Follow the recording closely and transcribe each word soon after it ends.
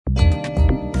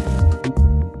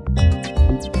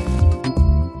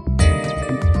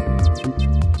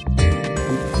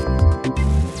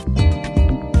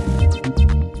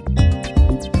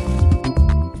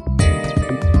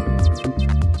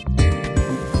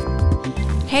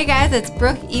Hey guys, it's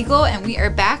Brooke Eagle, and we are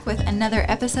back with another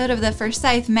episode of the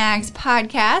Forsyth Mags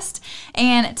podcast.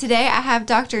 And today I have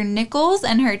Dr. Nichols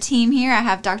and her team here. I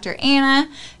have Dr. Anna,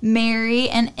 Mary,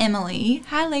 and Emily.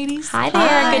 Hi, ladies. Hi there.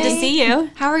 Hi. Good to see you.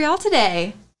 How are y'all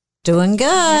today? Doing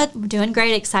good. We're doing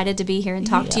great. Excited to be here and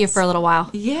talk to you for a little while.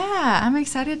 Yeah, I'm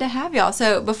excited to have y'all.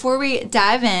 So before we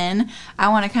dive in, I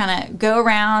want to kind of go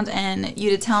around and you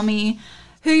to tell me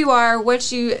who you are,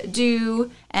 what you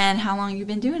do, and how long you've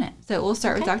been doing it. So we'll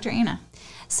start with Dr. Anna.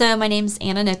 So my name's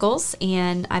Anna Nichols,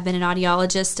 and I've been an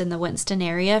audiologist in the Winston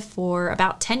area for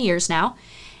about 10 years now.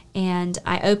 And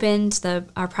I opened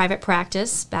our private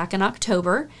practice back in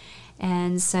October.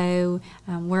 And so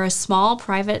we're a small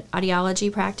private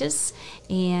audiology practice,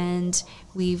 and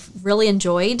we've really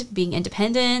enjoyed being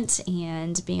independent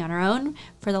and being on our own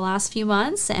for the last few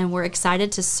months. And we're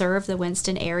excited to serve the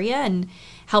Winston area and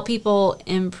help people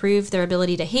improve their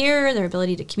ability to hear, their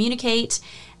ability to communicate,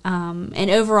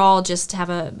 and overall just have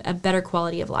a better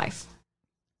quality of life.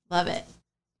 Love it.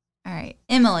 All right,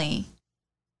 Emily,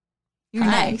 you're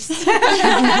next.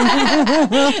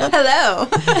 Hello.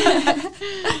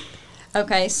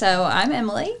 Okay, so I'm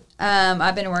Emily.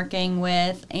 I've been working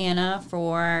with Anna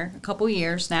for a couple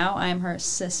years now. I'm her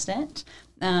assistant.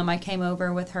 I came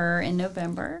over with her in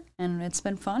November, and it's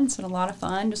been fun. It's been a lot of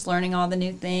fun, just learning all the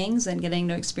new things and getting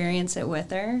to experience it with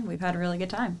her. We've had a really good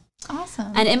time.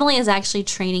 Awesome. And Emily is actually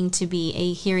training to be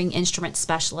a hearing instrument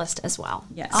specialist as well.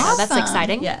 Yes. Awesome. So that's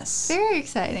exciting. Yes. Very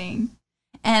exciting.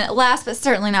 And last but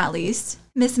certainly not least,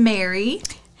 Miss Mary.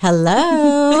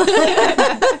 Hello.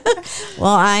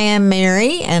 Well, I am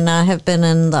Mary, and I have been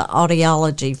in the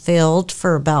audiology field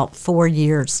for about 4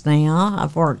 years now.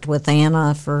 I've worked with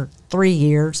Anna for 3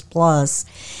 years plus,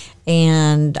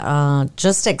 and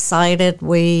just excited.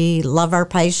 We love our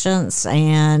patients,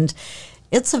 and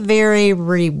it's a very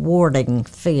rewarding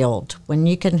field when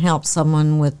you can help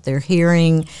someone with their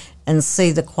hearing and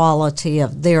see the quality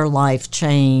of their life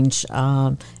change.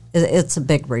 It's a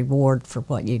big reward for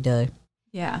what you do.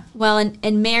 Yeah. Well,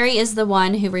 and Mary is the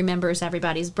one who remembers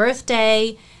everybody's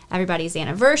birthday, everybody's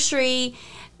anniversary.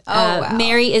 Oh, wow.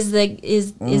 Mary is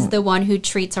the one who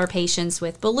treats our patients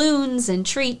with balloons and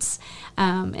treats,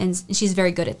 and she's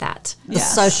very good at that. The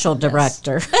social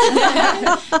director.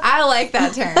 I like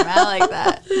that term. I like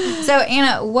that. So,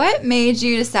 Anna, what made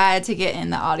you decide to get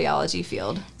in the audiology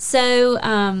field? So,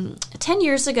 10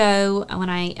 years ago when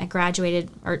I graduated,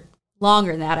 or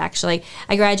longer than that, actually.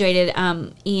 I graduated,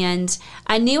 and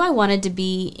I knew I wanted to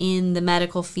be in the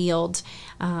medical field,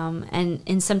 and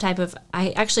in some type of,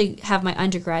 I actually have my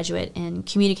undergraduate in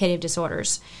communicative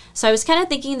disorders. So I was kind of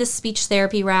thinking the speech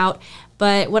therapy route,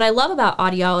 but what I love about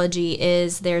audiology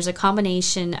is there's a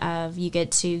combination of you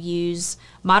get to use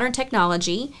modern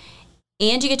technology,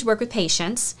 and you get to work with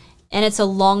patients, and it's a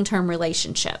long-term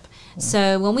relationship.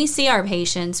 So when we see our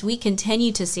patients, we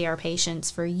continue to see our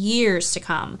patients for years to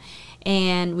come.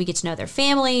 And we get to know their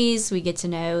families, we get to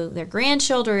know their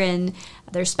grandchildren,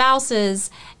 their spouses,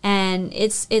 and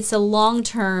it's a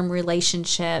long-term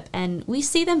relationship, and we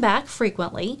see them back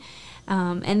frequently.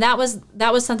 And that was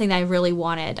something that I really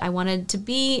wanted. I wanted to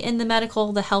be in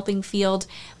the helping field,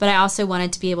 but I also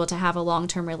wanted to be able to have a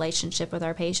long-term relationship with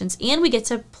our patients, and we get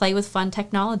to play with fun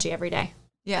technology every day.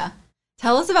 Yeah.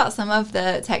 Tell us about some of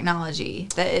the technology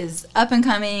that is up and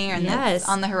coming and that's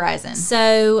on the horizon.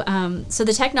 So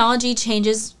the technology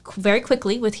changes very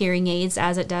quickly with hearing aids,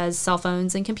 as it does cell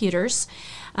phones and computers.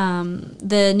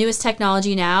 The newest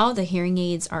technology now, the hearing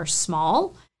aids are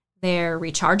small, they're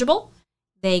rechargeable,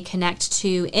 they connect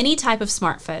to any type of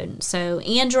smartphone. So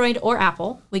Android or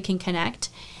Apple, we can connect.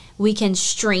 We can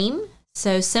stream,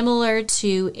 so similar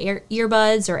to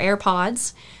earbuds or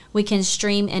AirPods. We can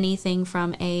stream anything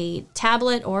from a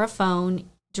tablet or a phone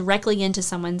directly into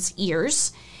someone's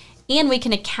ears, and we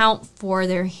can account for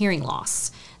their hearing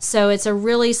loss. So it's a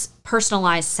really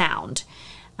personalized sound.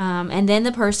 And then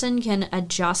the person can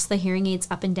adjust the hearing aids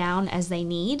up and down as they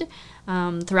need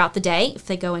throughout the day. If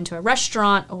they go into a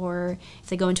restaurant or if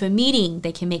they go into a meeting,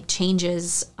 they can make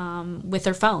changes with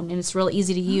their phone, and it's really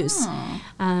easy to use.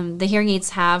 The hearing aids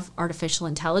have artificial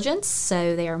intelligence,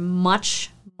 so they are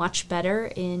much better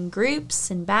in groups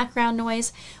and background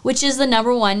noise, which is the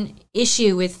number one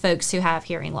issue with folks who have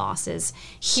hearing loss, is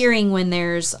hearing when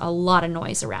there's a lot of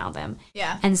noise around them.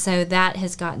 Yeah. And so that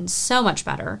has gotten so much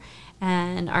better.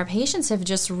 And our patients have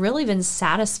just really been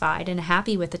satisfied and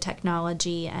happy with the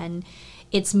technology, and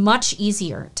it's much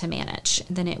easier to manage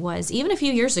than it was even a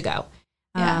few years ago.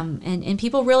 Yeah. And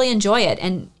people really enjoy it.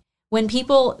 And when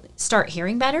people start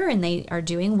hearing better and they are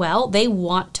doing well, they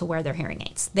want to wear their hearing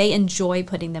aids. They enjoy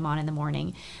putting them on in the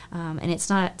morning, and it's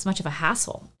not as much of a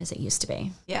hassle as it used to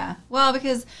be. Yeah. Well,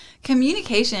 because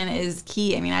communication is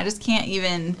key. I mean, I can't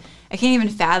even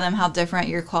fathom how different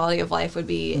your quality of life would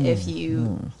be if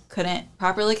you couldn't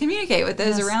properly communicate with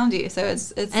those around you. So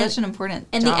it's such an important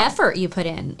and job. the effort you put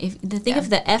in. Think of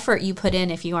the effort you put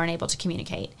in if you aren't able to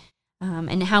communicate,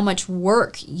 and how much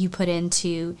work you put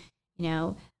into,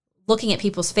 looking at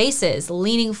people's faces,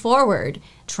 leaning forward,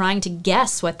 trying to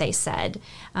guess what they said.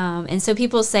 And so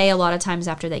people say a lot of times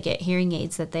after they get hearing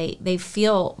aids that they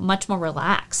feel much more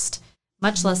relaxed,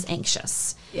 much less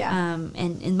anxious,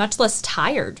 and much less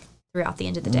tired throughout the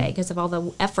end of the day because of all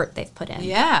the effort they've put in.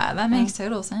 Yeah, that makes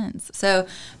total sense. So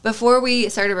before we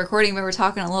started recording, we were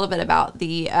talking a little bit about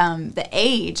the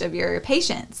age of your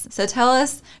patients. So tell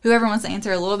us, whoever wants to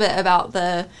answer, a little bit about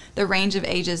the range of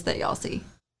ages that y'all see.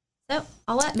 So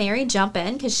I'll let Mary jump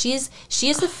in because she is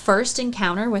the first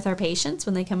encounter with our patients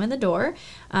when they come in the door.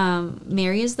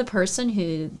 Mary is the person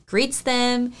who greets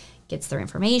them, gets their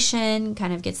information,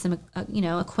 kind of gets them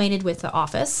acquainted with the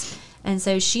office. And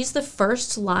so she's the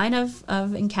first line of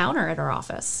encounter at our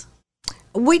office.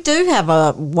 We do have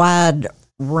a wide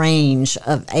range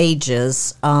of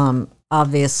ages.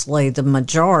 Obviously, the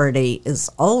majority is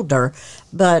older,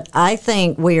 but I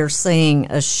think we are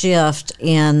seeing a shift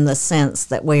in the sense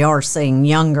that we are seeing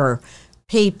younger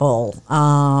people.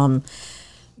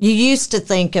 You used to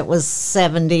think it was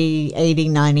 70, 80,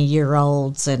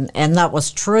 90-year-olds, and that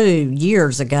was true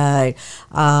years ago.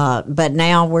 But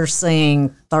now we're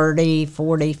seeing 30,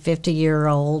 40,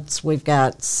 50-year-olds. We've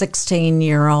got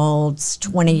 16-year-olds,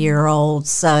 20-year-olds.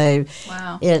 So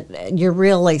wow. You're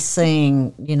really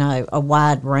seeing, a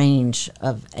wide range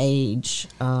of age.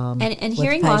 And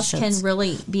hearing loss can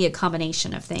really be a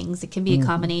combination of things. It can be a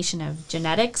combination of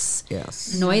genetics,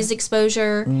 noise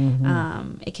exposure.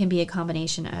 It can be a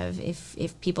combination of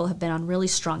if people have been on really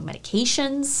strong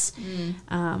medications.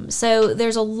 So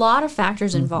there's a lot of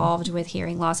factors involved with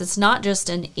hearing loss. It's not just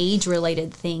an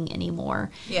age-related thing anymore.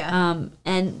 Yeah.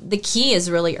 And the key is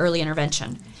really early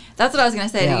intervention. That's what I was going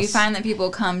to say. Yes. Do you find that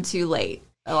people come too late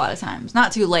a lot of times?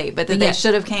 Not too late, but that they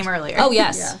should have came earlier. Oh,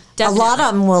 yes. A lot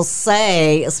of them will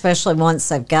say, especially once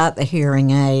they've got the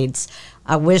hearing aids,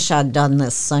 I wish I'd done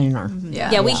this sooner.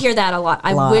 Yeah, we hear that a lot.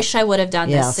 I wish I would have done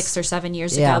this 6 or 7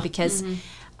 years ago because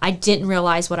I didn't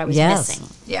realize what I was missing.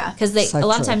 Yeah. Because a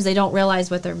lot of times they don't realize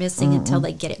what they're missing until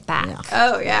they get it back. Yeah.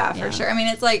 Oh, yeah, for sure. I mean,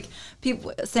 it's like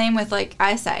people, same with like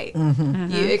eyesight.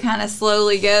 It kind of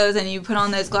slowly goes and you put on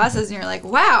those glasses and you're like,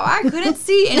 wow, I couldn't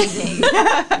see anything.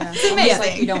 It's amazing.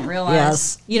 Like you don't realize.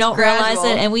 Yes. You don't gradual.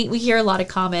 realize it. And we hear a lot of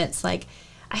comments like,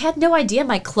 I had no idea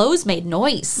my clothes made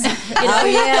noise. Oh,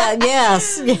 yeah,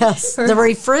 yes. The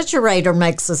refrigerator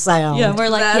makes a sound. Yeah, we're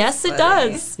like, That's yes, it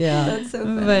funny. does. Yeah. That's so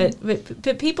funny.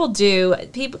 But people do.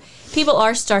 People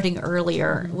are starting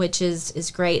earlier, which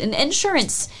is great. And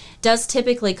insurance does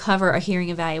typically cover a hearing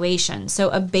evaluation. So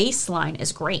a baseline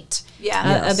is great.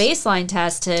 Yeah. A baseline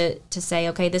test to say,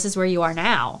 okay, this is where you are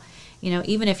now.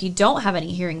 Even if you don't have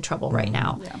any hearing trouble right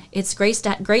now, it's great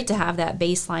to have that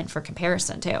baseline for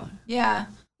comparison too. Yeah.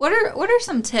 What are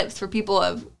some tips for people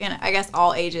of, I guess,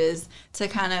 all ages to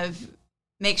kind of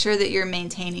make sure that you're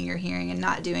maintaining your hearing and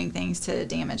not doing things to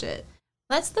damage it?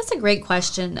 That's a great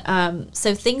question.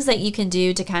 So things that you can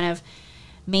do to kind of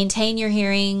maintain your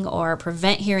hearing or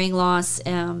prevent hearing loss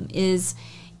is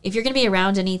if you're going to be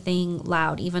around anything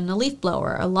loud, even a leaf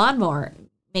blower, a lawnmower,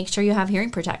 make sure you have hearing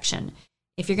protection.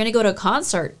 If you're going to go to a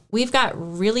concert, we've got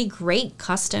really great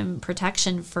custom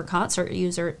protection for concert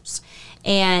users,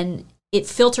 and it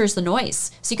filters the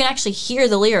noise. So you can actually hear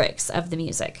the lyrics of the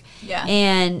music. Yeah.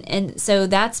 And so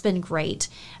that's been great.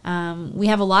 We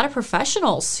have a lot of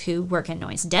professionals who work in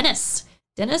noise. Dentists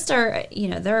are,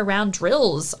 they're around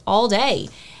drills all day.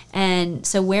 And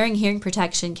so wearing hearing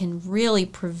protection can really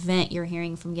prevent your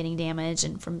hearing from getting damaged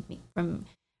and from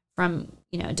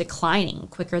declining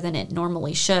quicker than it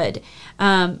normally should.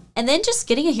 And then just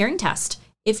getting a hearing test.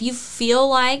 If you feel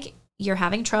like you're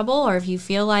having trouble, or if you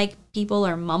feel like people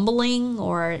are mumbling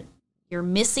or you're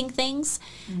missing things,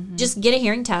 just get a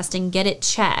hearing test and get it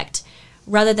checked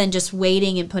rather than just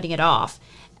waiting and putting it off.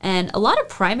 And a lot of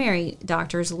primary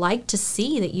doctors like to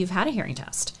see that you've had a hearing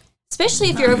test, especially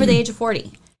if you're over the age of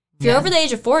 40. If you're over the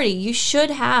age of 40, you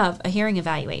should have a hearing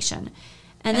evaluation.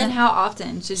 And then how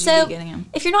often should you be getting them?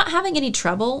 If you're not having any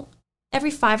trouble,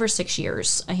 every 5 or 6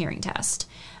 years, a hearing test.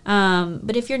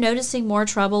 But if you're noticing more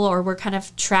trouble, or we're kind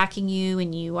of tracking you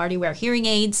and you already wear hearing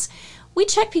aids, we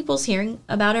check people's hearing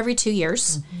about every 2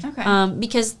 years. Okay.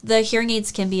 Because the hearing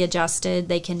aids can be adjusted.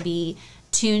 They can be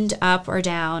tuned up or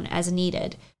down as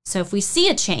needed. So if we see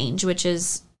a change, which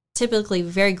is typically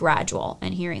very gradual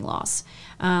in hearing loss,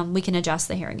 we can adjust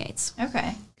the hearing aids.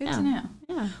 Okay, good to know.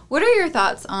 Yeah. What are your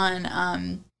thoughts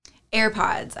on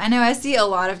AirPods? I know I see a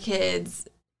lot of kids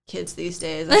these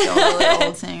days. I feel really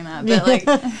old saying that, but like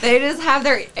they just have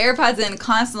their AirPods in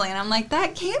constantly, and I'm like,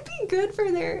 that can't be good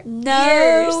for their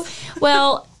ears.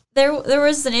 Well, there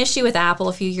was an issue with Apple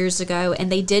a few years ago,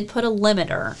 and they did put a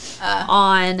limiter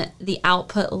on the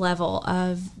output level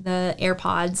of the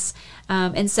AirPods.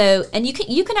 And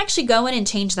you can actually go in and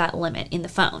change that limit in the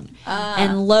phone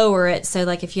and lower it. So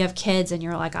like if you have kids and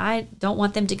you're like, I don't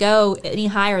want them to go any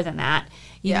higher than that,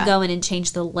 you can go in and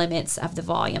change the limits of the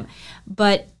volume.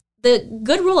 But the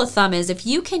good rule of thumb is if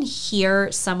you can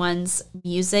hear someone's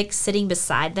music sitting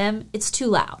beside them, it's too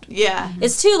loud. Yeah.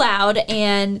 It's too loud,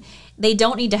 and they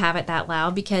don't need to have it that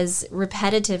loud because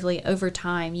repetitively over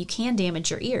time you can damage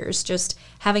your ears just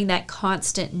having that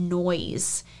constant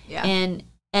noise. Yeah.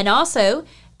 And also,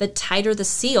 the tighter the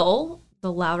seal,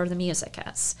 the louder the music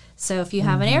is. So if you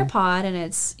have an AirPod and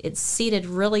it's seated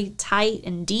really tight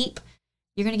and deep,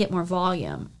 you're going to get more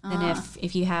volume than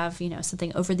if you have,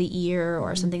 something over the ear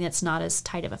or something that's not as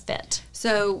tight of a fit.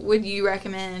 So would you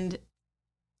recommend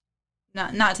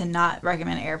not to not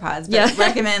recommend AirPods, but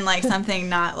recommend like something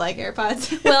not like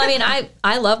AirPods? Well, I mean,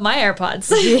 I love my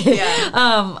AirPods.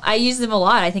 Yeah. I use them a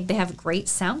lot. I think they have great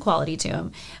sound quality to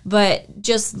them, but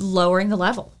just lowering the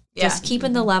level, just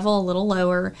keeping the level a little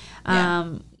lower,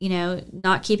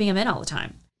 not keeping them in all the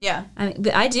time. Yeah. I mean,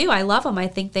 but I love them. I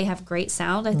think they have great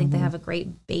sound. I think they have a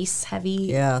great bass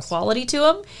heavy quality to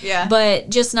them. Yeah.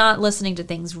 But just not listening to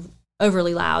things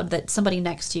overly loud that somebody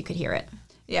next to you could hear it.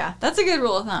 Yeah, that's a good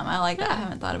rule of thumb. I like that. I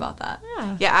haven't thought about that.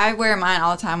 Yeah. I wear mine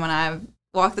all the time when I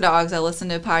walk the dogs. I listen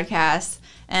to podcasts,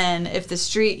 and if the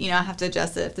street, I have to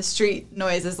adjust it. If the street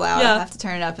noise is loud, I have to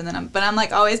turn it up. And then I'm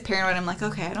like always paranoid. I'm like,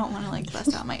 okay, I don't want to like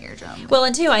bust out my eardrum. Well,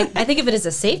 and two, I think of it as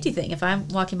a safety thing. If I'm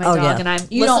walking my dog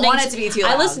and you don't want it to be too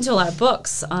loud. I listen to a lot of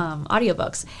books,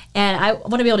 audiobooks, and I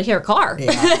want to be able to hear a car.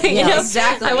 Yeah.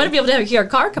 Exactly. I want to be able to hear a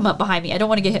car come up behind me. I don't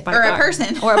want to get hit by a car. Or a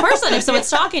person. Or a person if someone's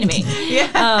talking to me.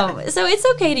 Yeah. So it's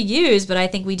okay to use, but I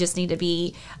think we just need to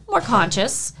be more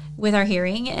conscious with our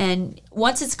hearing. And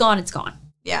once it's gone, it's gone.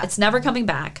 Yeah. It's never coming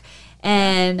back.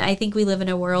 And I think we live in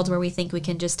a world where we think we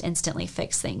can just instantly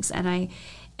fix things.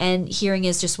 And hearing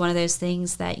is just one of those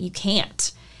things that you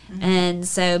can't. Mm-hmm. And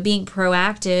so being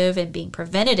proactive and being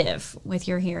preventative with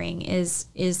your hearing is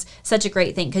such a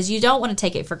great thing because you don't want to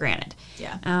take it for granted.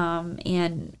 Yeah.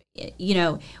 And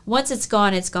once it's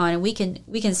gone, and we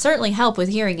can certainly help with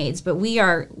hearing aids, but we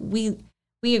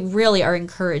really are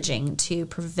encouraging to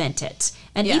prevent it.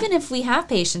 And even if we have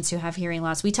patients who have hearing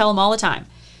loss, we tell them all the time,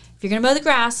 if you're going to mow the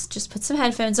grass, just put some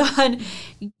headphones on.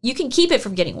 You can keep it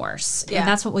from getting worse. Yeah. And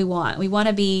that's what we want. We want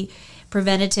to be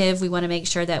preventative. We want to make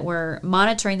sure that we're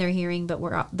monitoring their hearing, but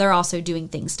they're also doing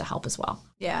things to help as well.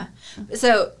 Yeah.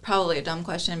 So probably a dumb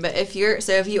question, but if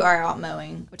you are out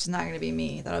mowing, which is not going to be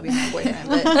me, that'll be my boyfriend.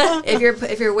 But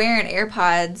if you're wearing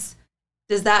AirPods,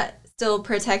 does that still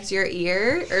protect your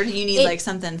ear, or do you need like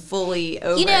something fully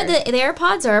over? The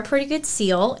AirPods are a pretty good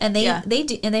seal, and they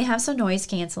do, and they have some noise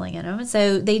canceling in them,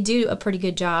 so they do a pretty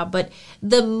good job. But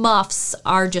the muffs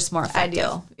are just more effective.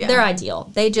 Ideal. Yeah. They're ideal.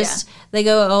 They they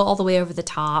go all the way over the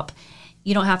top.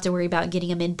 You don't have to worry about getting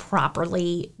them in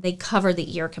properly. They cover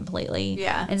the ear completely.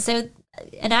 Yeah.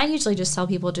 And I usually just tell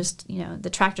people the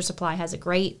Tractor Supply has a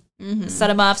great set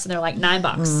of muffs, and they're like $9.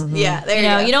 Mm-hmm. Yeah, there you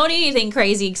go. You don't need anything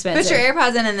crazy expensive. Put your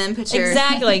AirPods in and then put your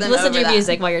listen to your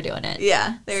music while you're doing it.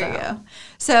 Yeah, there you go.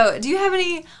 So, do you have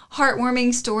any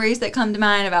heartwarming stories that come to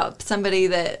mind about somebody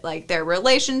that like their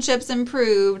relationships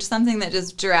improved, something that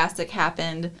just drastic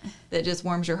happened that just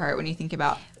warms your heart when you think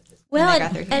about?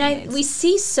 Well, we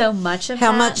see so much of that.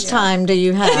 How much time do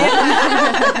you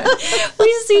have?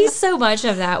 We see so much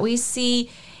of that. We see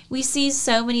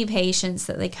so many patients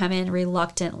that they come in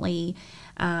reluctantly,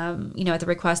 at the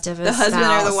request of the husband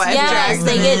or the wife. Yes,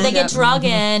 they get drug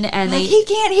in, and he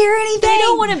can't hear anything. They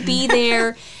don't want to be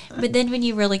there. But then when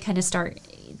you really kind of start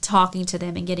talking to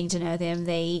them and getting to know them,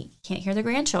 they can't hear their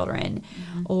grandchildren,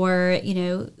 or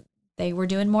they're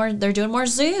doing more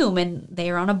Zoom, and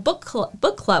they are on a book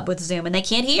club with Zoom, and they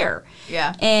can't hear.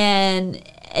 Yeah. And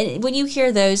when you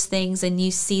hear those things and you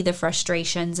see the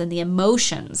frustrations and the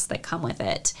emotions that come with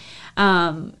it,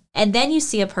 and then you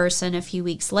see a person a few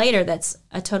weeks later that's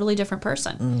a totally different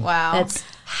person. Wow. That's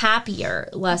happier,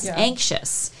 less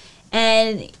anxious.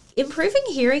 And improving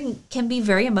hearing can be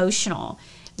very emotional.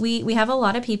 We have a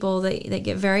lot of people that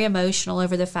get very emotional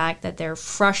over the fact that they're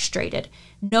frustrated.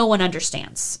 No one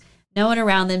understands. No one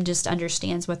around them just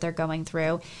understands what they're going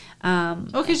through. Well,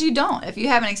 because you don't. If you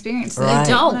haven't experienced it, Right.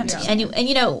 You don't. understand. And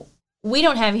you know, we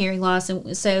don't have hearing loss,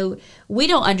 and so we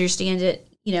don't understand it.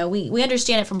 You know, we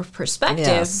understand it from a perspective,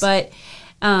 Yes. but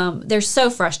they're so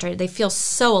frustrated. They feel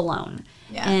so alone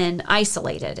Yeah. and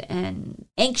isolated and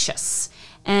anxious.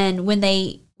 And when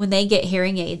they get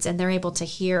hearing aids and they're able to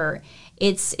hear,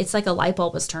 it's like a light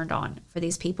bulb was turned on for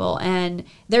these people, and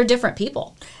they're different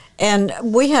people. And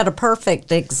we had a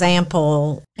perfect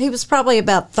example. He was probably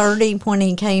about 30 when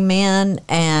he came in,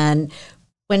 and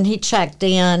when he checked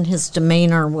in, his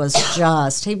demeanor was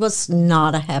he was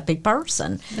not a happy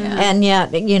person. And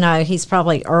yet, you know, he's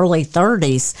probably early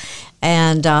 30s,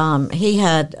 and he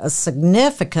had a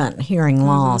significant hearing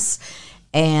loss.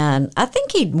 And I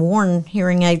think he'd worn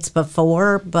hearing aids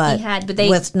before, but He had, but they-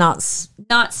 with not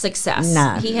Not success.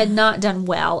 No. He had not done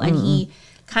well, and he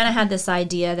kind of had this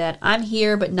idea that I'm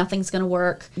here, but nothing's going to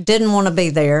work. didn't want to be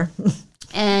there.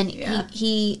 And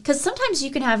he because sometimes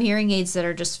you can have hearing aids that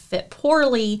are just fit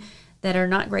poorly, that are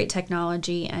not great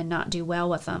technology, and not do well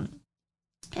with them.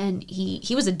 And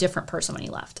he was a different person when he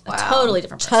left. A totally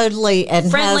different person. Totally, and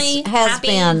Friendly, has happy.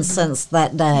 been since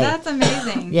that day. That's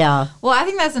amazing. Yeah. Well, I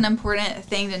think that's an important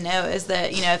thing to know is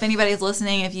that, you know, if anybody's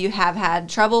listening, if you have had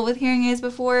trouble with hearing aids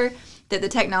before, that the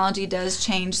technology does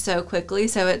change so quickly,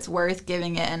 so it's worth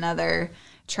giving it another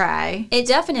try. It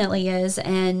definitely is,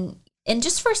 and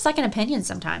just for a second opinion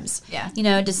sometimes. Yeah. You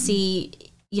know, to see,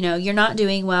 you know, you're not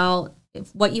doing well.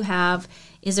 If what you have,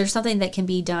 is there something that can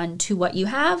be done to what you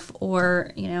have?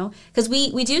 Or, you know, because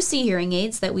we do see hearing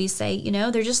aids that we say, you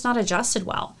know, they're just not adjusted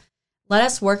well. Let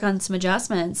us work on some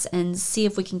adjustments and see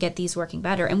if we can get these working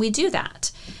better. And we do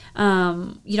that.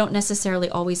 You don't necessarily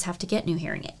always have to get new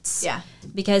hearing aids. Yeah.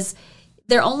 Because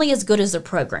they're only as good as they're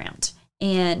programmed.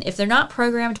 And if they're not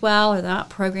programmed well, or they're not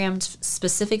programmed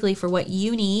specifically for what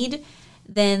you need,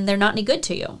 then they're not any good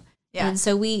to you. Yeah. And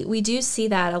so we do see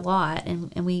that a lot,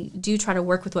 and we do try to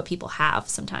work with what people have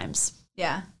sometimes.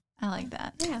 Yeah. I like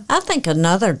that. Yeah. I think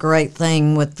another great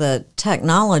thing with the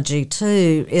technology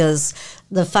too is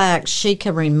the fact she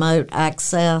can remote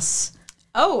access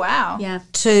Oh, wow. Yeah.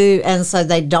 to, and so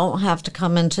they don't have to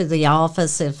come into the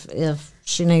office if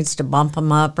she needs to bump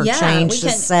them up or change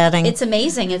the setting. It's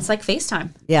amazing. It's like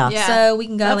FaceTime. yeah. Yeah. So we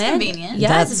can go That's in. convenient. Yeah,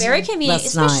 That's- it's very convenient,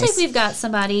 that's especially nice. if we've got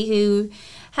somebody who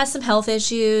has some health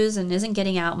issues and isn't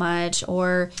getting out much,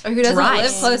 or Or who doesn't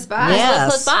drives. live close by. Live Yes.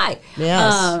 close by.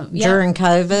 Yes. Yeah. During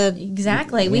COVID.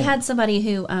 Exactly. We had somebody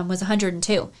who was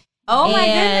 102. Oh, my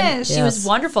And goodness. She Yes. was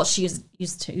wonderful. She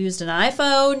used an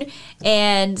iPhone,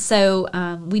 and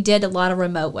so we did a lot of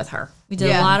remote with her. We did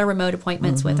Yeah. a lot of remote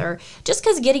appointments with her, just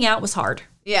because getting out was hard.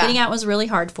 Yeah. Getting out was really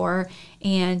hard for her,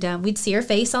 and we'd see her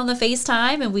face on the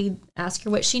FaceTime, and we'd ask her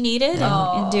what she needed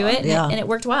and do it, Yeah. and it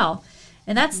worked well.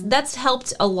 And that's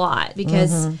helped a lot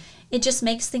because it just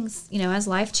makes things, you know, as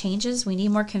life changes, we need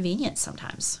more convenience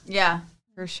sometimes. Yeah,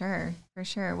 for sure. For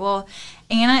sure. Well,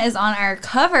 Anna is on our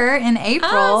cover in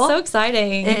April. Oh, so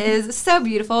exciting. It is so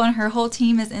beautiful, and her whole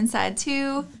team is inside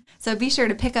too. So be sure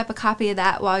to pick up a copy of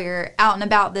that while you're out and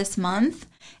about this month.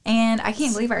 And I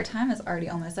can't believe our time is already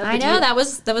almost up. I But know that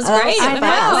was great. I It went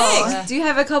know. quick. Do you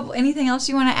have anything else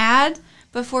you want to add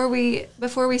before we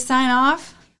sign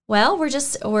off? Well,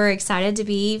 we're excited to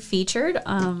be featured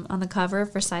on the cover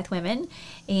of Forsyth Women,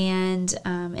 and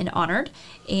honored,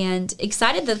 and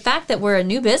excited the fact that we're a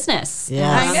new business.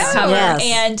 Yes. on the I know. cover.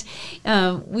 Yes.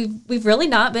 And we've really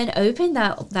not been open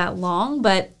that long,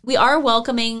 but we are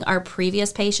welcoming our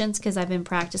previous patients because I've been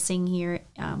practicing here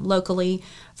locally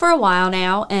for a while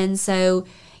now, and so.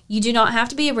 You do not have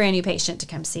to be a brand new patient to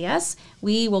come see us.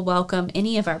 We will welcome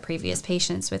any of our previous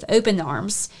patients with open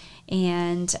arms,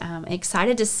 and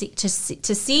excited to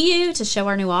see you, to show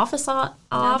our new office off.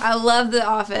 I love the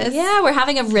office. Yeah, we're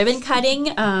having a ribbon cutting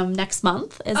next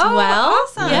month as Oh, well.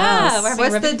 awesome. Yeah, we're having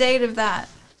What's a ribbon. the date of that?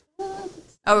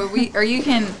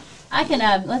 I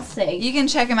can let's see. You can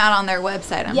check them out on their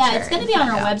website. I'm Yeah, sure. it's going to be on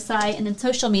our website, and then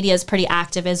social media is pretty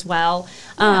active as well.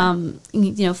 You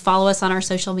know, follow us on our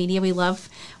social media. We love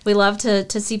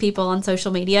to see people on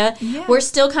social media. Yeah. We're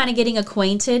still kind of getting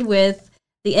acquainted with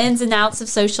the ins and outs of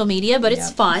social media, but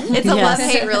it's fun. It's a Yes.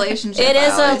 love-hate relationship. It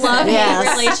is I a always say. love-hate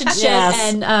Yes. relationship,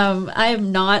 Yes. and I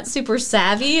am not super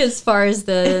savvy as far as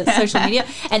the social media.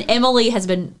 And Emily has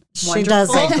been She does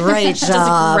a great Does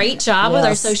job. a great job with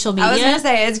our Yes. social I was media. going to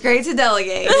say, it's great to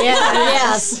delegate.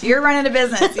 Yes. You're running a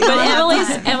business. You But don't have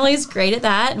time. Emily's great at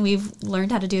that, and we've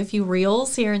learned how to do a few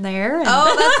reels here and there. And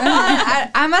Oh, that's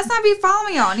fun. I must not be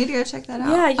following y'all. I need to go check that out.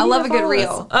 yeah, you I need love to a good follow reel.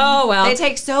 us. Oh well, They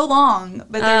take so long,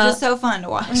 but they're just so fun to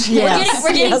watch. Yes. we're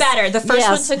getting Yes. better. The first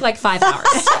Yes. one took like 5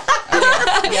 hours.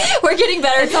 We're getting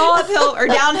better. It's all uphill or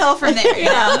downhill from there.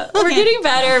 Yeah, we're getting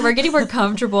better. We're getting more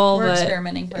comfortable. We're but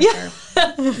experimenting for sure.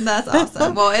 That's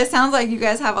awesome. Well, it sounds like you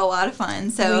guys have a lot of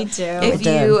fun. So We do. if We do.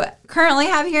 you currently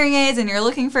have hearing aids and you're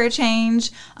looking for a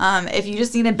change, if you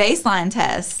just need a baseline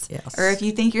test, Yes. or if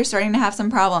you think you're starting to have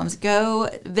some problems, go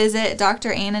visit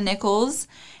Dr. Anna Nichols.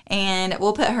 And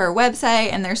we'll put her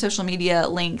website and their social media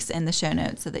links in the show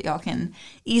notes so that y'all can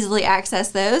easily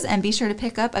access those. And be sure to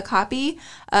pick up a copy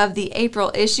of the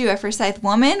April issue of Forsyth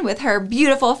Woman with her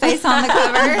beautiful face on the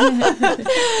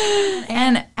cover.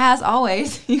 And as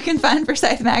always, you can find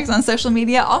Forsyth Mags on social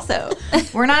media also.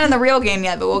 We're not in the real game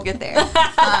yet, but we'll get there.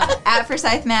 At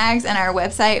Forsyth Mags, and our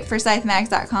website,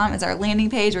 forsythmags.com, is our landing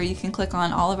page where you can click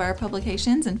on all of our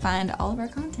publications and find all of our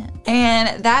content.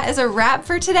 And that is a wrap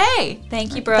for today.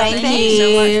 Thank you, bro. Thank you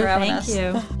so much for having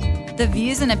Thank us. you. The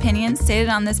views and opinions stated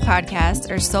on this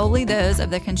podcast are solely those of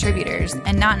the contributors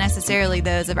and not necessarily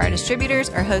those of our distributors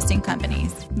or hosting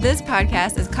companies. This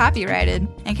podcast is copyrighted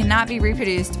and cannot be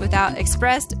reproduced without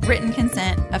expressed written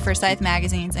consent of Forsyth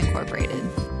Magazines Incorporated.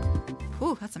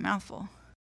 Ooh, that's a mouthful.